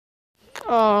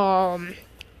So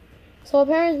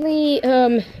apparently,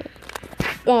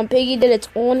 Piggy did its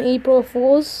own April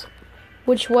Fool's,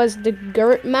 which was the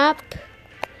Gert map.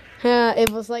 It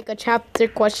was like a chapter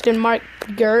question mark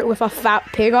Gert with a fat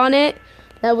pig on it.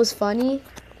 That was funny.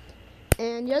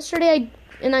 And yesterday,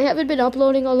 I haven't been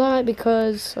uploading a lot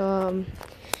because,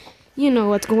 you know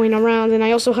what's going around, and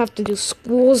I also have to do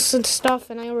schools and stuff,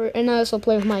 and I also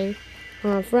play with my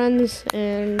friends,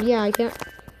 and yeah, I can't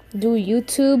do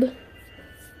YouTube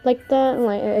like that.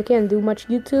 Like, I can't do much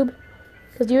YouTube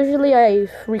because usually I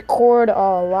record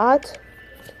a lot,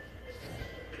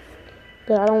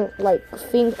 but I don't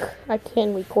think I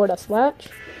can record as much.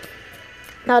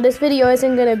 Now this video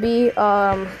isn't gonna be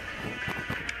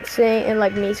saying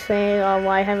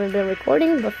why I haven't been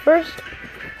recording, but first,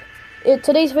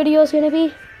 today's video is gonna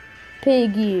be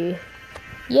Piggy.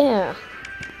 Yeah,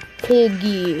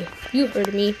 Piggy. You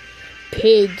heard me,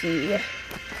 Piggy.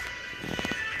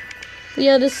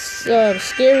 Yeah, this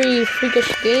scary, freakish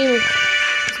game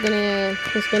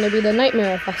is gonna be the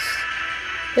nightmare of us.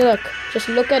 Hey, look, just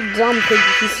look at Zombie Piggy.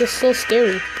 He's just so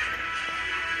scary.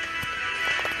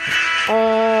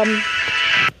 By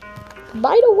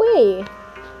the way,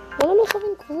 wanna know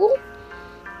something cool?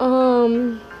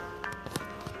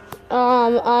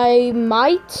 I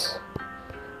might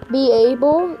be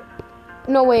able.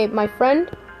 No, wait, my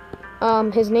friend.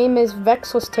 His name is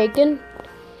Vex Was Taken,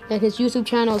 and his YouTube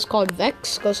channel is called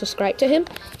Vex. Go subscribe to him.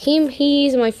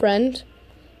 He's my friend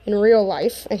in real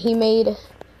life, and he made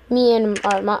me and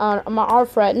our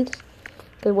friends,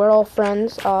 because we're all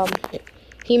friends.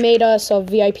 He made us a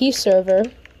VIP server.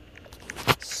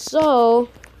 So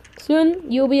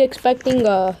soon you'll be expecting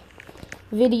a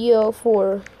video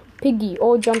for Piggy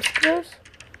or jump scares.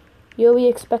 You'll be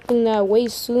expecting that way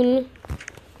soon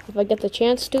if I get the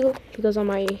chance to, because on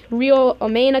my real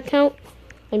main account,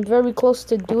 I'm very close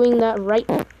to doing that right.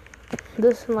 I'm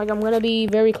gonna be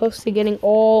very close to getting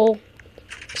all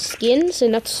skins,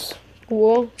 and that's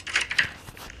cool.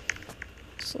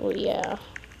 So yeah.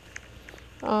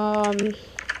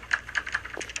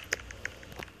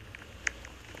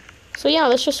 So yeah,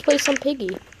 let's just play some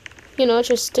Piggy. You know,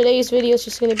 today's video is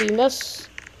just gonna be mess.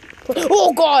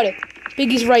 Oh god!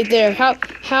 Piggy's right there. How,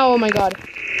 oh my god.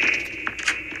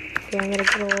 Okay, I'm gonna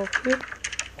go here.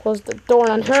 Close the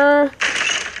door on her.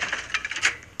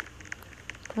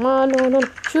 Come on, no.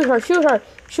 Shoot her.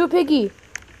 Shoot Piggy.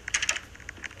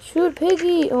 Shoot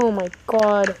Piggy. Oh my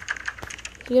god.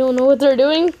 You don't know what they're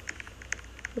doing?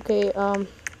 Okay,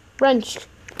 wrench.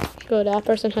 Good, that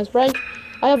person has wrench.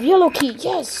 I have yellow key.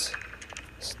 Yes!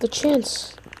 It's the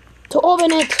chance to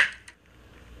open it.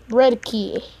 Red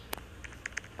key.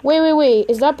 Wait.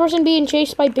 Is that person being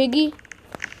chased by Piggy?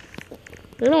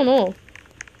 I don't know.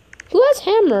 Who has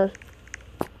hammer?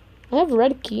 I have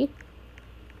red key.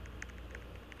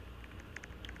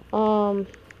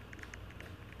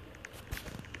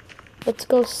 Let's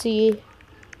go see.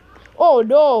 Oh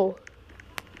no!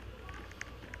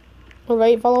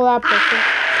 Alright, follow that person.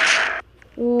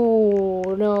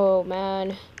 Ooh, no,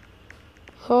 man.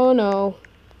 Oh no.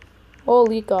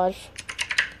 Holy gosh.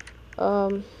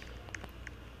 Coin.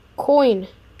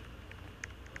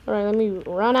 Alright, let me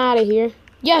run out of here.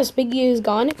 Yes, Piggy is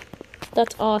gone.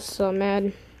 That's awesome,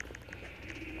 man.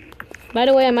 By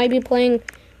the way, I might be playing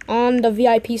on the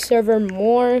VIP server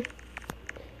more.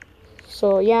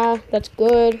 So yeah, that's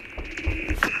good.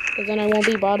 Because then I won't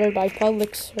be bothered by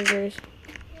public servers.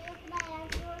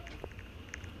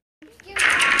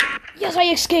 Yes,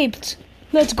 I escaped.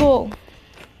 Let's go.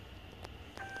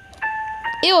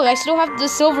 Ew, I still have the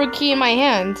silver key in my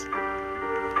hand.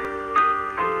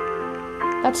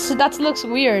 That looks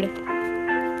weird.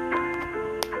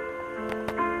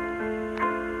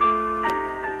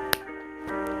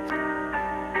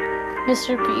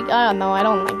 Mr. Pig, I don't know, I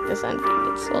don't like this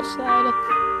ending. It's so sad.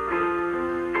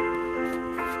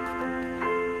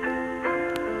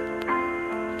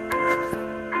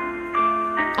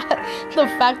 The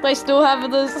fact I still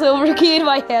have the silver key in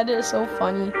my hand is so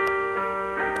funny.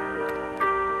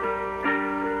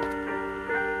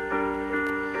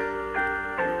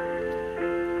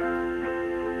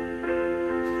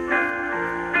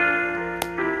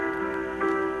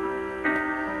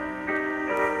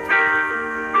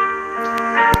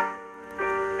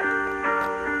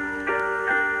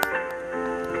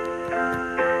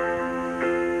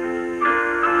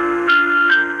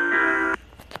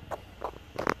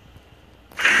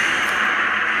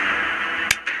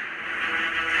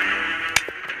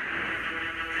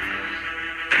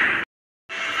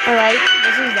 Alright,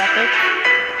 this is epic.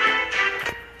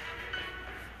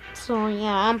 So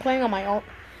yeah, I'm playing on my own.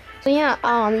 So yeah,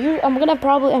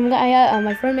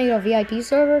 my friend made a VIP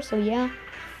server, so yeah.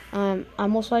 I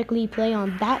most likely play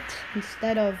on that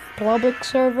instead of public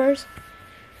servers.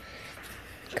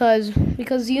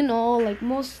 Because you know, like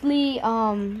mostly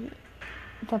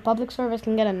the public servers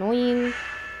can get annoying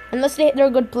unless they're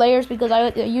good players, because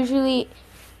I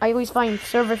always find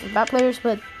servers with bad players,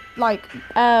 but like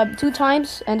 2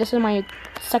 times, and this is my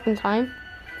second time,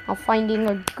 I'm finding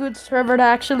a good server that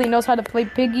actually knows how to play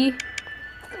Piggy.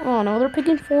 Oh no, they're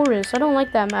picking Forest. I don't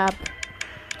like that map.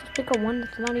 Just pick a one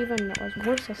that's not even as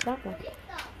worse as that one.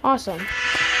 Awesome.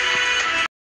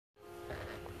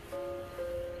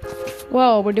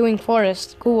 Whoa, we're doing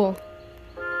Forest. Cool.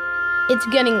 It's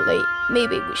getting late.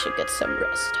 Maybe we should get some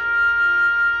rest.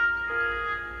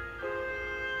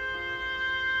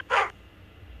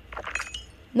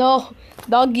 No,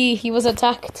 doggy, he was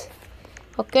attacked.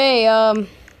 Okay,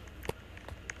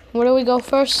 where do we go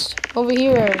first? Over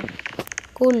here.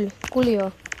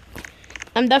 Coolio.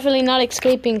 I'm definitely not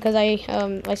escaping because I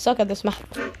suck at this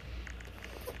map.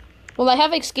 Well, I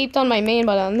have escaped on my main,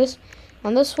 but on this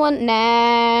one,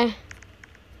 nah.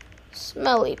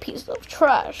 Smelly piece of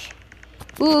trash.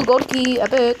 Ooh, gold key,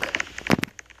 epic.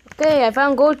 Okay, I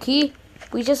found gold key.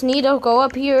 We just need to go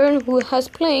up here. Who has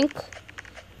plank?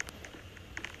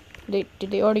 Did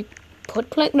they already put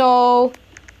plank? No.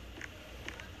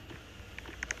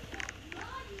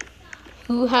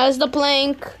 Who has the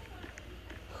plank?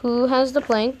 Who has the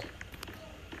plank?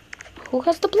 Who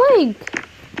has the plank?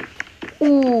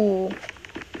 Ooh.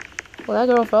 Well,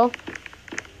 that girl fell.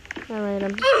 Alright,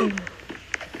 I'm just gonna...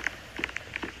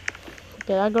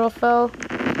 Okay, that girl fell.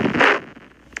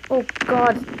 Oh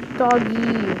god,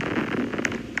 doggy.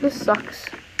 This sucks.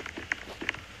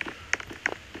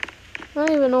 I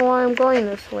don't even know why I'm going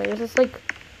this way. It's just like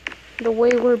the way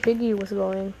where Piggy was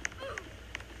going.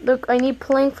 Look, I need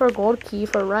plank for gold key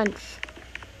for wrench.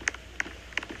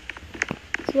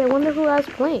 See, I wonder who has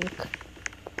plank.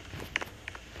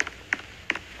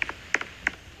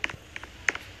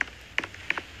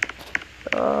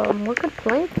 What could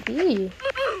plank be?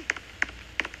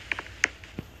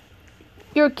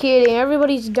 You're kidding.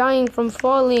 Everybody's dying from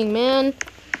falling, man.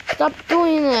 Stop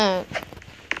doing that.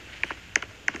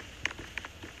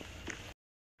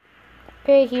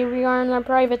 Okay, here we are on our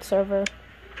private server.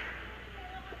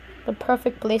 The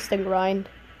perfect place to grind.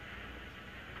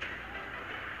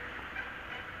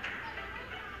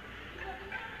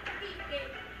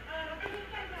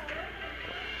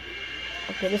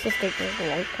 Okay, this is taking a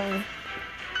long time.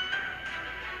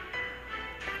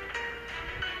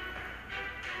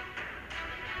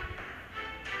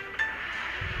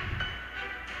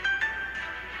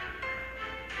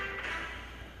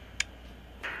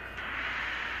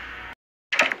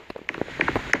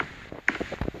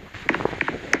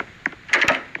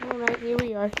 Alright, here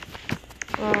we are.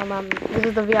 This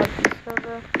is the VIP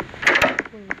server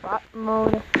in bot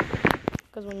mode.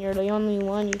 Because when you're the only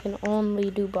one, you can only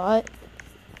do bot.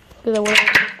 Because I wasn't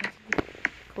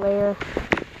player.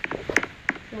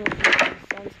 Wouldn't make any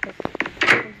sense because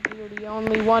you're the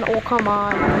only one. Oh, come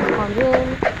on. This comes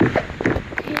in.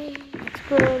 Okay, that's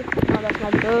good. No, that's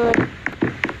not good.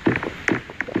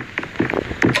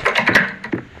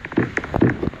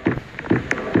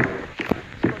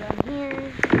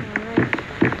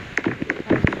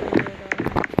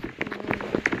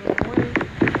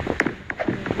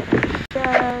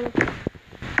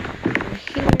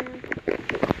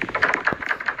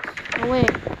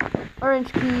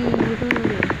 Orange key,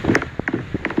 woohoo.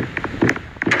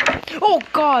 Oh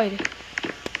god!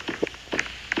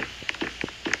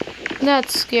 That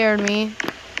scared me.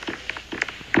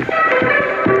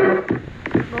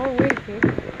 Oh wait, okay.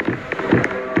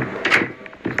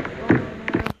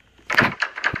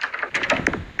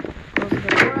 Close the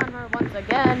door on her once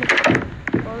again.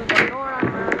 Close the door on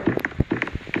her.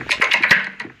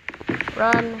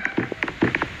 Run.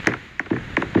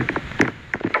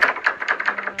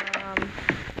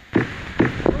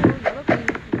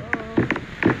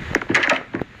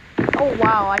 Oh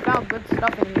wow, I found good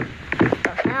stuff in here. We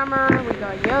got a hammer, we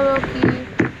got a yellow key.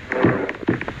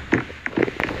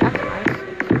 That's nice.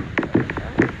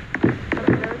 That's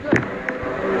very good.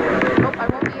 Nope, I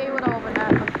won't be able to open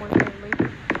that, unfortunately.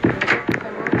 I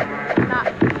will not.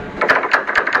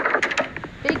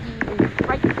 Piggy is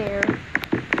right there.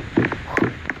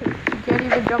 She can't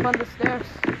even jump on the stairs.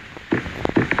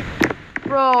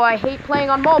 Bro, I hate playing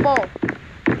on mobile.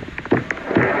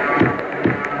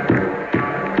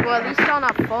 Well, at least on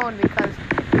a phone, because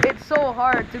it's so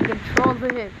hard to control the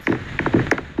hits.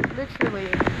 Literally.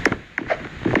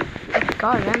 Oh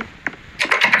god, man.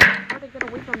 How do I get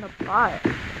away from the bot?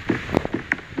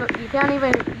 Look, you can't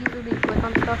even easily click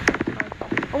on stuff.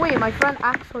 Oh wait, my friend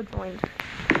Axel joined.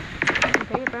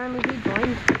 Okay, apparently he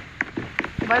joined.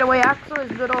 By the way, Axel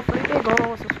is good old Felipe.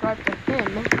 Go subscribe to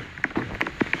him.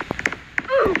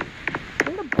 I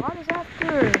think the bot is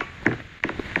after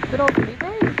good old Felipe.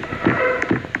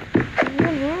 Is he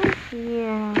in here?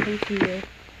 Yeah, he's here.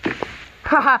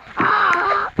 Haha!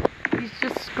 He's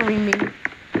just screaming.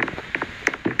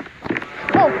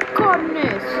 Oh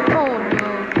goodness! Oh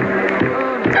no!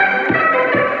 Oh no!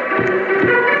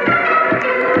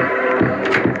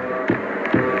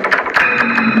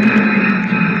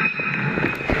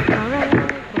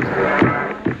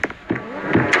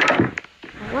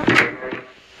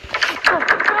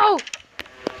 Oh,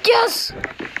 yes!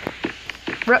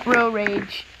 Retro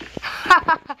rage.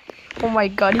 Oh my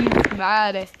god, he's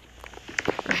mad.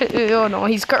 Oh no,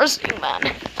 he's cursing, man.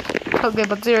 Okay,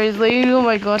 but seriously, oh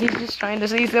my god, he's just trying to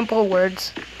say simple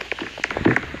words.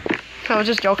 I was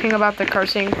just joking about the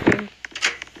cursing thing.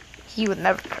 He would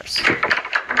never curse.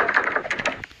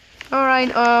 Alright,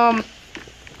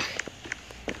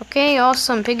 okay,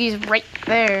 awesome. Piggy's right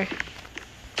there.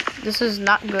 This is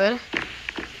not good.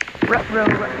 Retro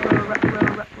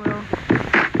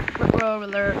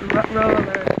alert.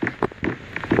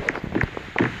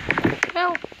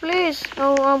 Help, please.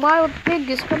 Oh, a wild pig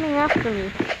is coming after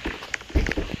me.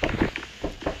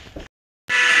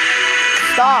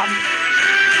 Stop.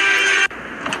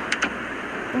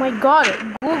 Oh my god,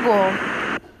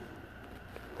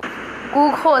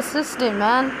 Google Assistant,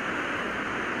 man.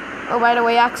 Oh, by the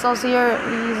way, Axel's here.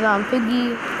 He's,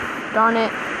 Piggy. Darn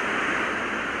it.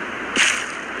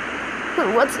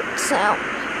 What's that sound?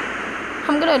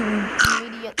 I'm gonna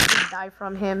immediately die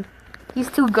from him. He's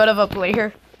too good of a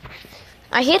player.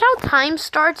 I hate how time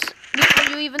starts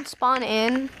before you even spawn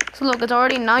in. So look, it's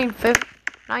already 9:50.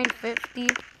 I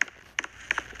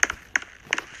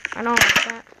don't like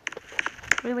that.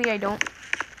 Really, I don't.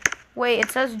 Wait,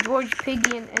 it says George,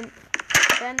 Piggy, and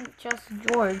then just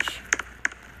George.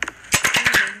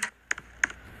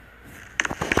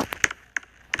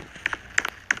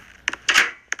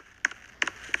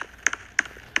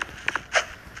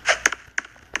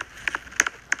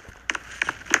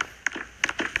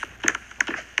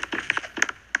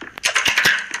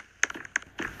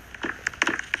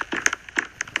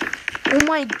 Oh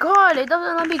my god, it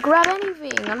doesn't let me grab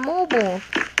anything on mobile.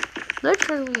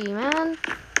 Literally, man.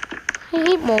 I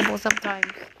hate mobile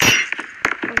sometimes.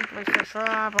 When he plays the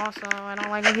trap, also, I don't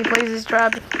like when he plays his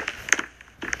trap.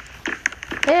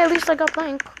 Hey, at least I got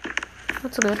blank.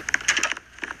 That's good.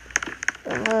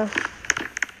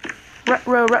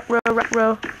 Retro.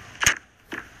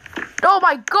 Oh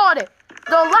my god,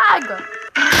 the lag!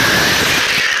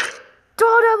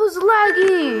 Oh, that was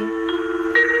laggy!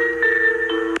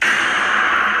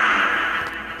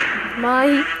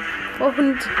 My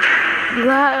phone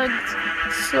lagged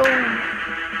so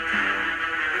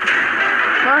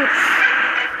much.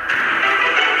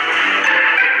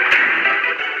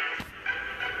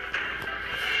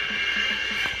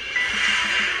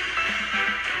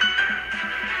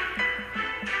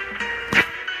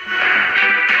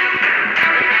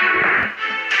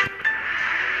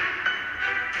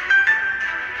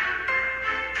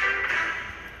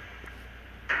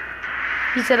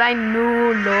 He said, I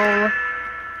knew, lol.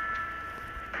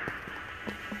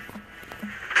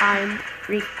 I'm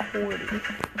recording.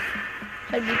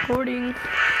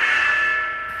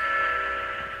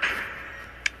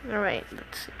 Alright,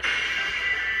 let's see.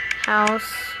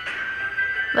 House.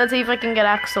 Let's see if I can get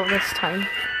Axel this time.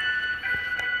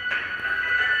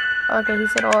 Okay, he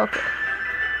said, oh, okay.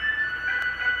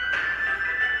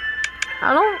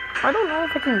 I don't know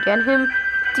if I can get him.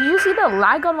 Do you see the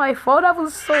lag on my phone? That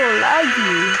was so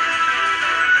laggy.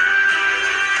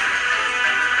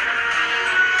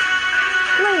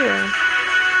 Player.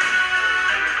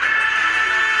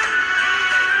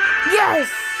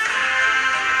 Yes!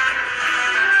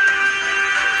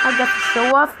 I got to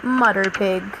show off Mutter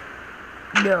Pig.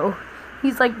 No.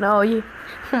 He's like, no, you.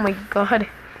 Oh my god.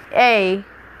 A.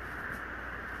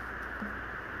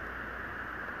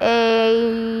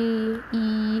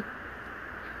 E.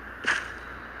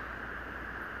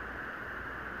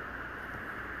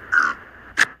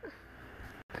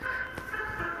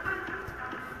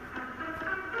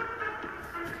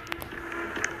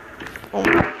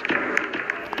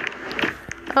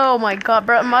 Oh my god,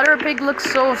 bro. Mutter Pig looks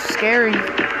so scary. Look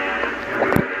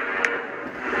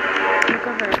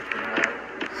at her.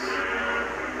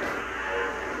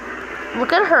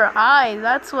 Look at her eyes.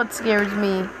 That's what scares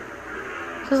me.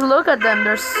 Just look at them.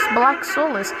 They're black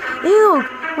soulless. Ew!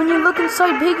 When you look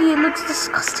inside Piggy, it looks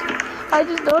disgusting. I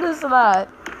just noticed that.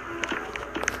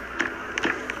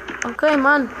 Okay,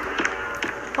 man.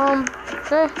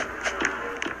 Okay.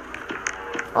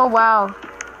 Oh, wow.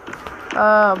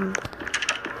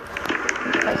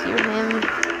 if I hear him.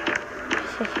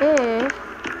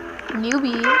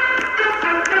 Newbie.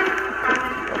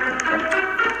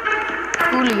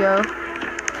 Julio.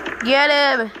 Get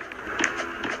him!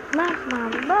 Mama,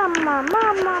 mama,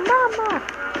 mama, mama.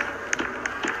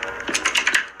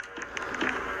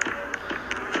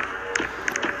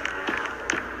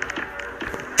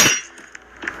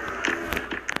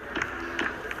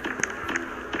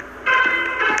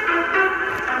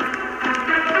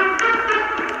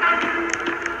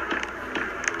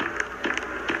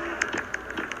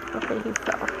 Okay, he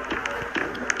fell.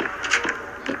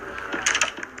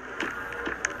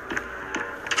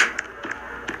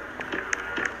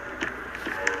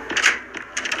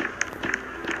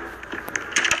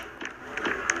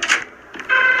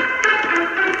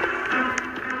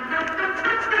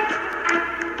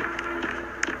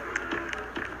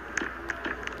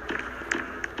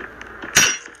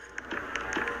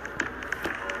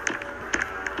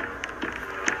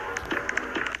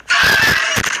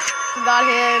 Got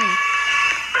him.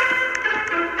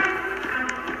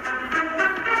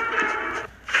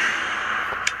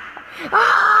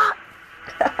 Ah!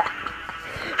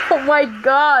 Oh my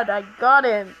god, I got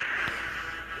him.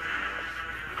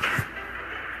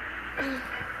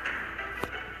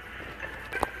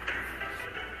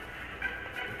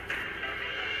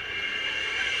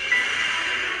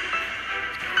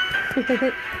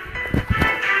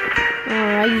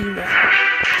 Alrighty then.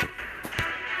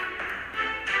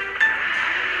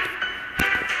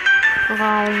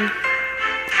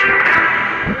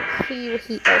 Let's see what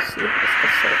he else has to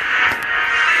say.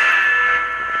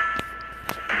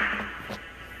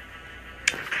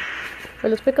 Well,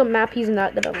 let's pick a map he's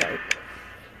not gonna like.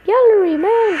 Gallery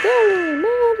man, gallery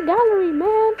man, gallery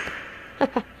man.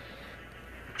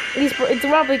 It's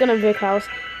probably gonna be Vic house.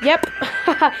 Yep.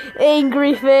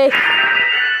 Angry face.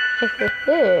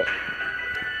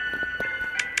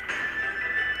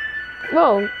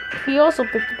 Whoa, he also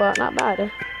picked the bot, not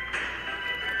bad.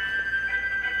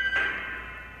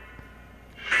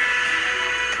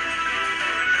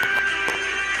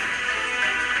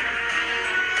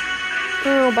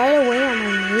 Oh, by the way, on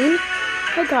my name,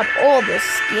 I got all the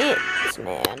skins,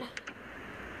 man.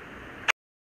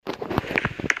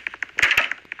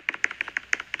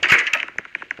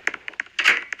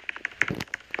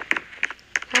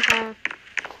 Haha.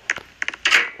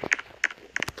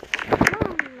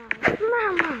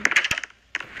 Mama.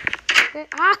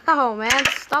 Ow, man,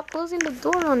 stop closing the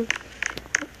door on.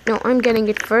 No, I'm getting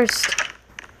it first.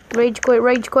 Rage quit,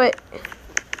 rage quit.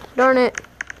 Darn it.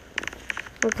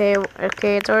 Okay,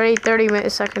 it's already 30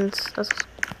 seconds. That's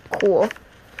cool.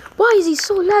 Why is he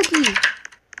so laggy?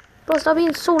 Bro, stop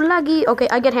being so laggy. Okay,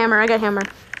 I get hammer.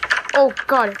 Oh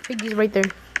god, Piggy's right there.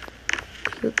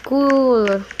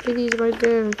 Cool. Piggy's right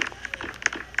there.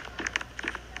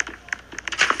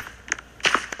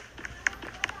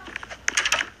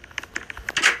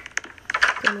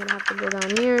 I'm gonna have to go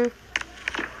down here.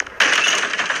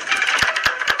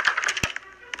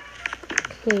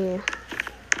 Okay.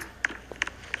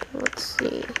 Let's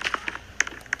see.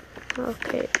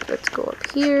 Okay, let's go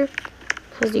up here.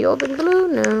 Has the open blue?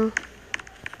 No.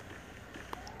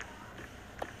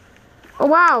 Oh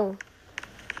wow!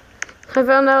 I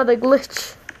found out the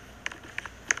glitch.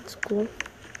 That's cool.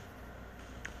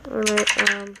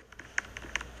 Alright,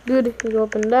 good. You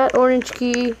open that orange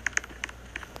key.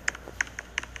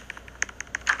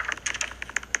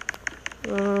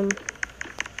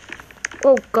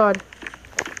 Oh god.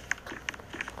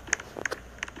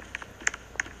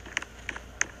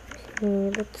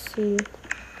 Okay, let's see.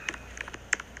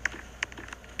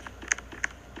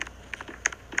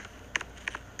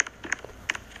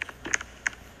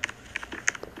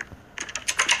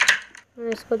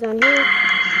 Let's go down here.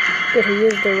 Good, he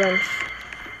used the wrench.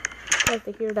 I have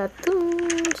to hear that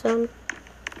boom sound.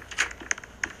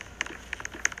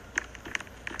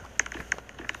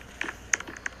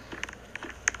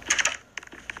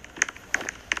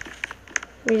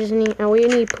 We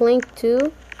need plank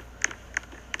too.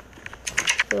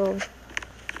 So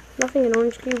nothing in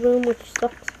orange key room, which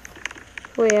sucks.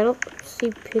 Wait, I don't see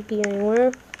Piggy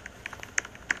anywhere.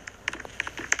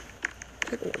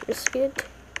 Just gonna risk it.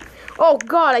 Oh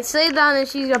god, I say that and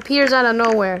she appears out of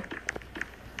nowhere.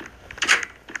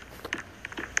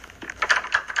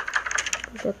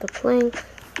 Get the plank.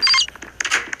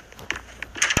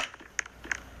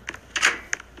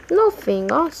 Nothing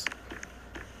else.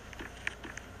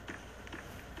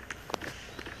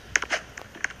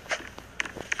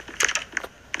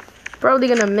 Probably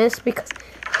gonna miss because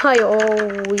I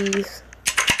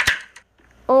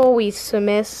always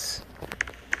miss.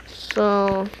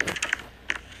 So,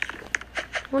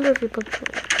 I wonder if we put.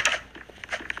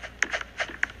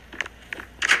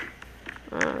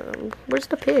 Where's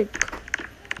the pig?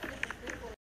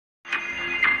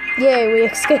 Yay, we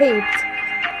escaped.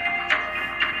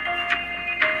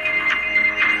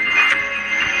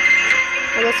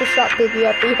 I guess I shot Piggy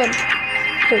at the end.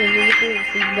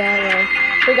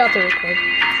 Forgot to record.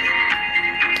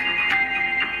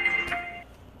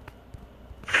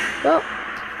 Well,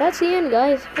 that's the end,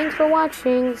 guys. Thanks for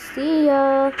watching. See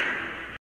ya.